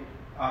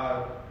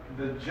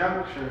the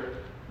juncture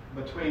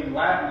between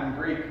Latin and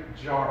Greek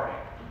jarring.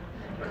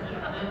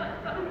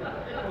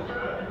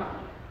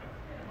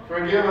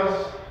 Forgive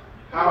us.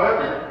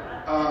 However,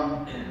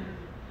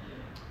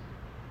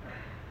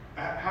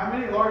 how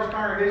many large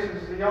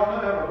congregations do y'all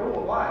know have a rule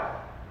of life?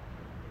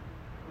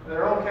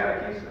 Their own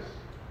catechesis.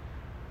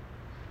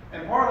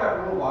 And part of that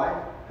rule of life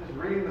is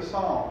reading the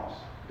Psalms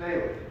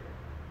daily.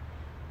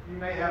 You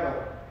may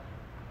have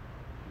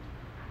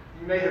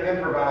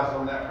improvised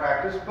on that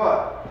practice,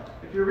 but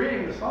if you're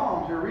reading the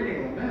Psalms, you're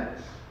reading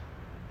laments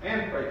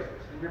and praises,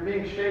 and you're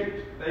being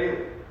shaped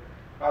daily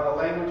by the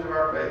language of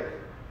our faith.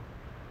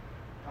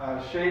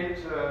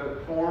 Shaped,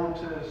 formed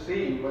to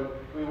see what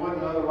we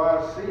wouldn't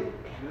otherwise see.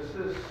 This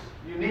is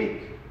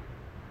unique.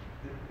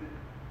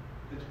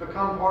 It's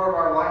become part of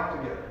our life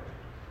together.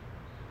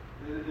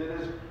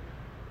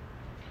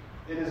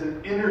 It is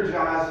an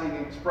energizing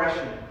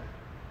expression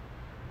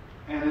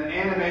and an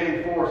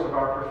animating force of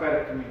our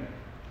prophetic community.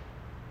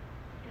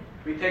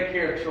 We take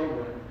care of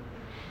children.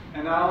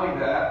 And not only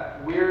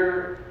that, we've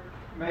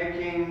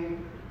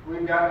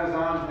got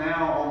designs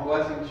now on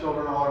blessing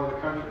children all over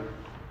the country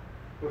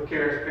with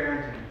Charis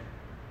Parenting.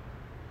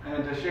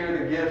 And to share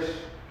the gifts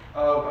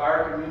of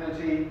our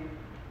community,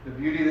 the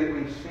beauty that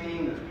we've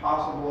seen that's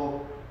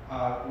possible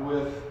by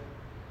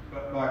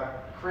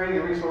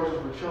creating resources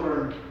for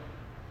children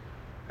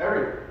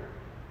everywhere.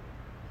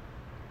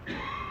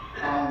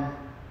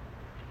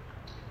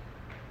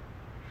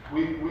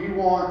 We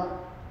want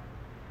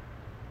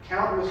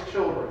countless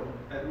children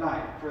at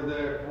night for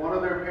one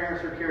of their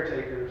parents or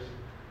caretakers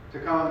to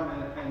come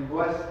and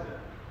bless them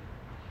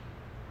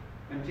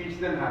and teach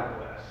them how to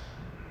bless.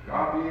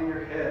 God be in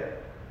your head.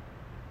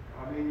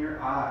 God be in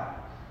your eyes,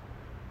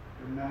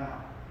 your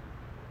mouth.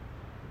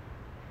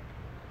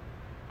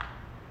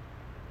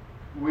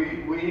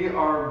 We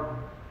are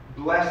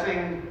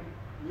blessing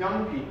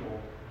young people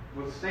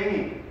with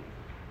singing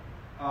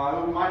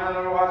who might not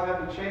otherwise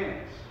have the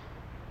chance.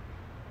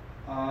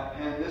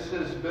 And this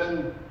has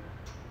been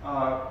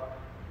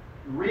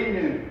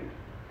renewed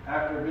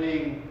after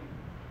being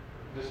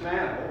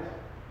dismantled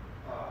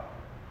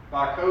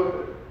by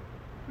COVID.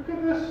 Look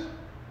at this.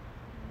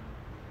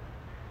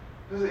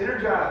 This is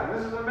energizing.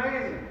 This is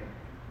amazing.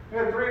 We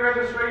had 3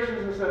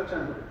 registrations in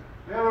September.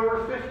 We have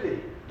over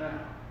 50 now.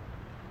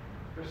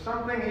 There's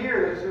something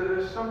here.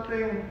 There's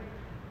something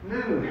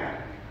new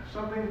happening. There's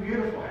something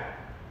beautiful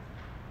happening.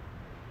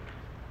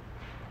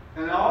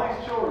 And all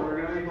these children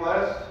are going to be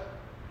blessed,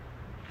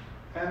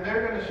 and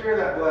they're going to share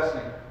that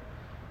blessing.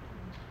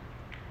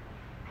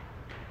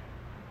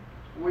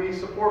 We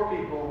support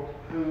people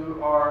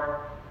who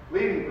are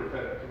leading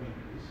prophetic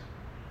communities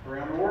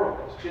around the world.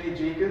 It's Jenny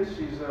Jenkins.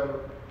 She's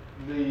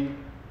the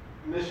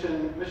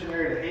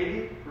missionary to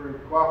Haiti through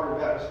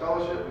Cooperative Baptist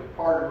Fellowship. We've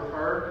partnered with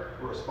her.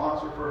 We're a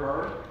sponsor for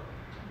her.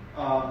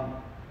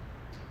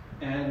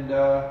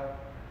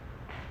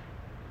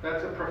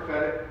 That's a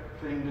prophetic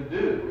thing to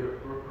do.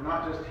 We're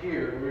not just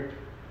here.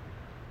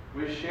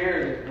 We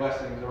share these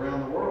blessings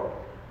around the world.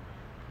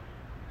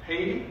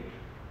 Haiti,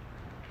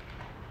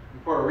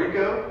 Puerto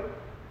Rico,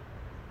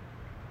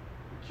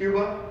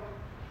 Cuba.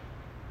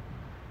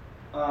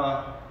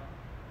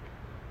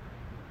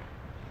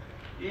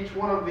 Each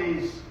one of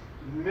these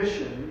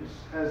missions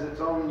has its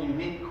own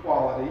unique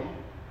quality.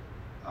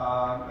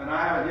 And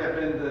I haven't yet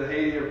been to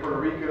Haiti or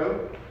Puerto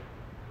Rico,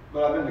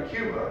 but I've been to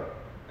Cuba.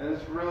 And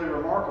it's really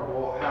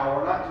remarkable how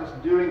we're not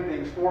just doing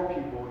things for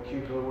people in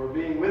Cuba, we're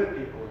being with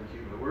people in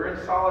Cuba. We're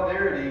in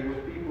solidarity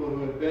with people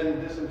who have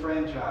been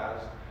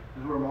disenfranchised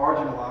and who are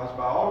marginalized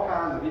by all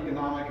kinds of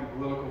economic and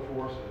political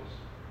forces.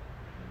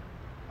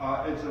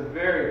 It's a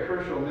very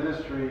crucial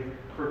ministry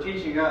for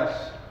teaching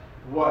us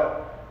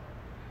what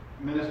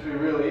ministry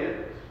really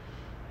is.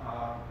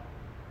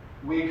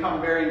 We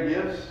come bearing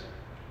gifts,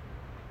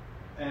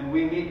 and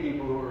we meet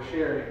people who are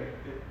sharing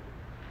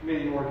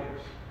many more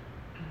gifts.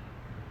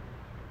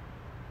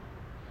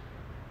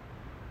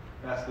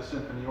 That's the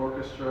symphony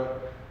orchestra.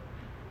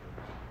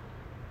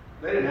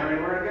 They didn't have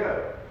anywhere to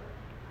go.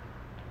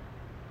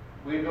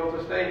 We built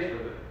a stage for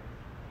them.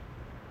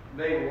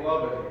 They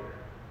love it here.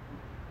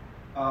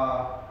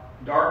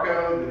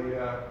 Darko,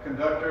 the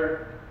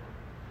conductor,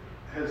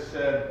 has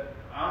said,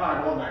 I'm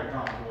not going back to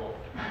Thomas Wolfe.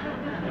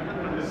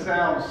 This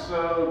sounds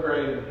so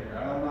great in here.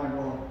 I'm not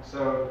going.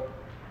 So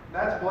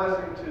that's a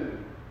blessing too.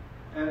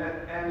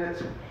 And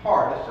it's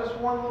hard. It's just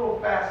one little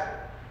facet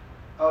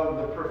of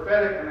the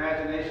prophetic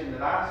imagination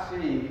that I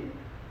see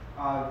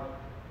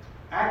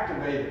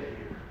activated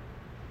here.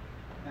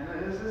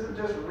 And this isn't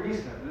just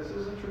recent. This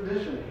is a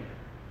tradition here.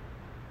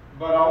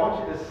 But I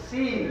want you to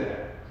see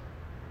that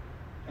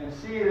and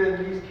see it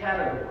in these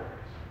categories.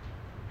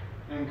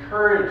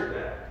 Encourage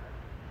that.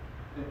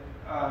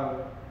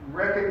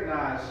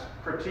 Recognize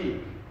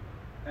critique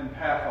and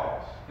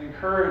pathos.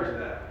 Encourage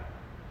that.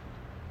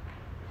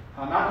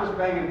 Not just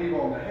banging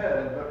people on the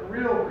head, but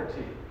real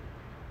critique.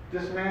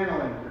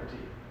 Dismantling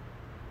critique.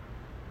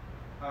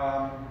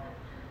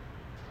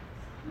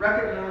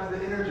 Recognize the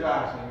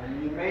energizing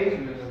and the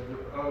amazement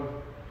of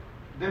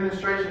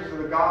demonstrations of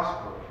the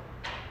gospel.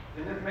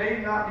 And it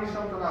may not be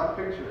something I've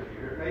pictured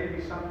here. It may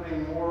be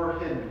something more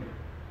hidden.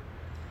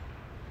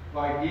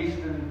 Like yeast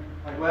and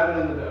like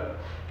leaven in the dough.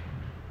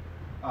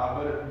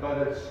 But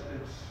it's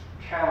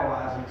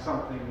catalyzing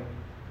something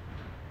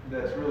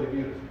that's really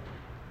beautiful.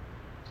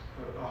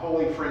 A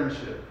holy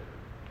friendship.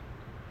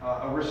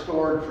 A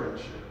restored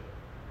friendship.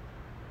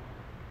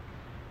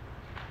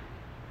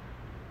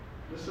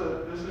 This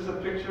is a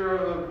picture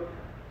of the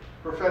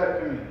prophetic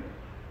community,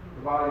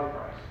 the body of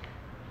Christ.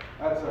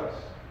 That's us.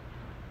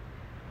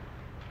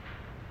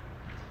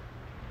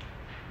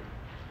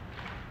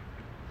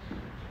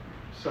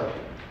 So,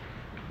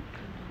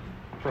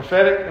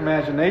 prophetic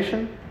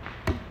imagination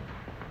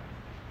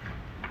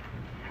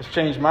has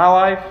changed my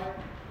life.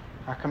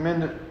 I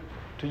commend it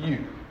to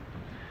you.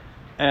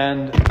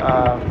 And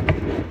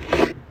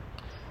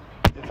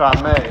if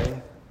I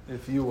may,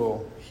 if you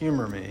will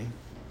humor me,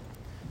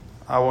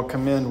 I will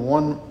commend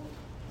one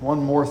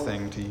more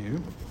thing to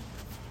you,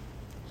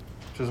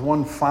 which is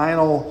one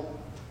final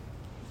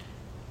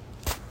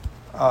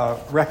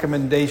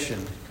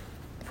recommendation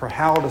for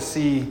how to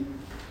see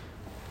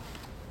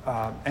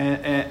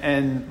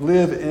and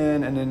live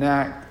in and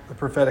enact the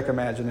prophetic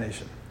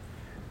imagination.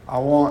 I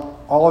want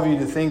all of you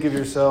to think of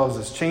yourselves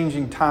as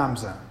changing time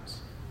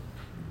zones.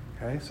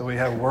 Okay, so we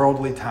have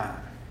worldly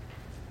time.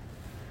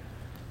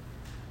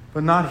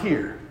 But not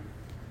here.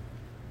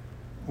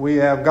 We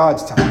have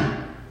God's time.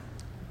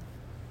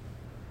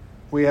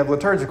 We have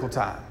liturgical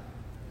time.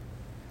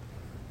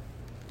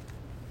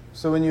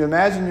 So when you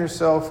imagine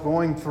yourself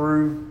going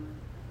through,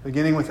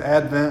 beginning with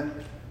Advent,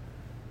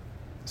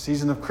 the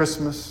season of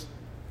Christmas,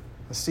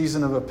 the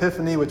season of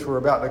Epiphany, which we're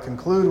about to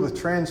conclude with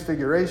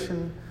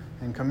Transfiguration,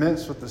 and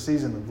commence with the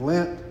season of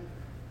Lent,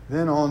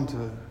 then on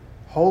to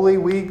Holy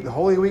Week. The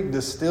Holy Week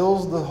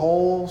distills the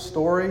whole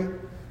story.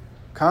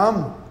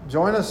 Come,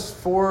 join us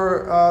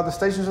for the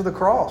Stations of the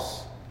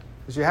Cross,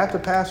 because you have to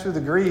pass through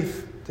the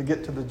grief to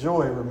get to the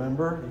joy,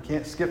 remember? You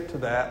can't skip to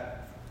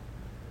that.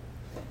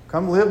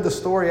 Come live the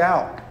story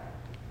out.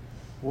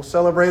 We'll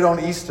celebrate on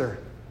Easter.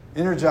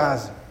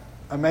 Energizing.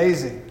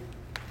 Amazing.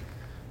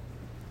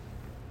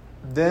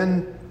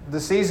 Then the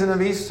season of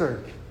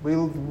Easter. We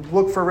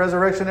look for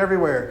resurrection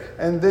everywhere.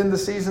 And then the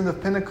season of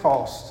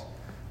Pentecost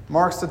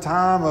marks the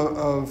time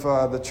of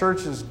the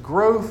church's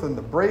growth and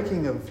the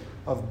breaking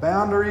of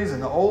boundaries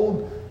and the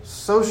old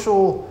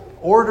social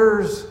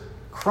orders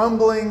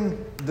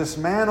crumbling,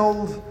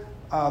 dismantled,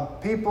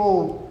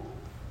 people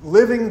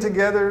living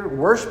together,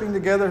 worshiping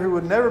together who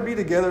would never be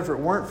together if it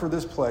weren't for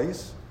this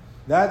place.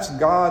 That's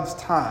God's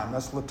time.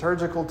 That's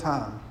liturgical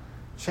time.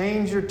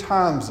 Change your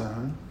time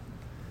zone.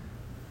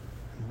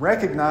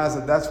 Recognize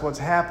that that's what's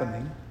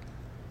happening.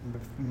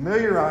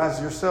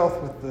 Familiarize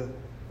yourself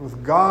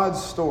with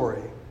God's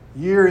story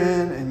year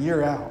in and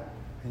year out.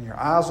 And your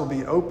eyes will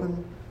be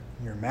open.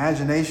 And your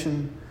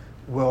imagination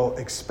will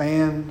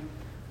expand.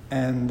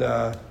 And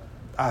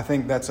I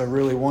think that's a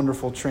really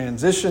wonderful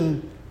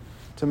transition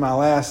to my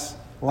last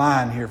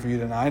line here for you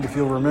tonight. If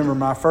you'll remember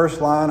my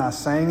first line, I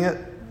sang it.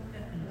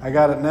 I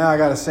got it now. I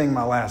got to sing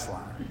my last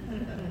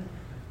line.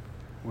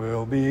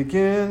 We'll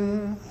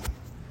begin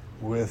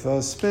with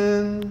a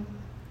spin,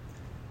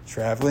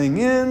 traveling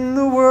in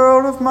the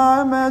world of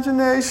my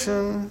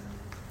imagination.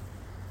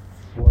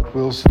 What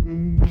we'll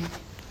see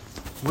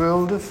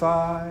will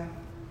defy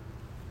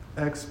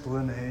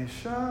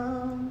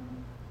explanation.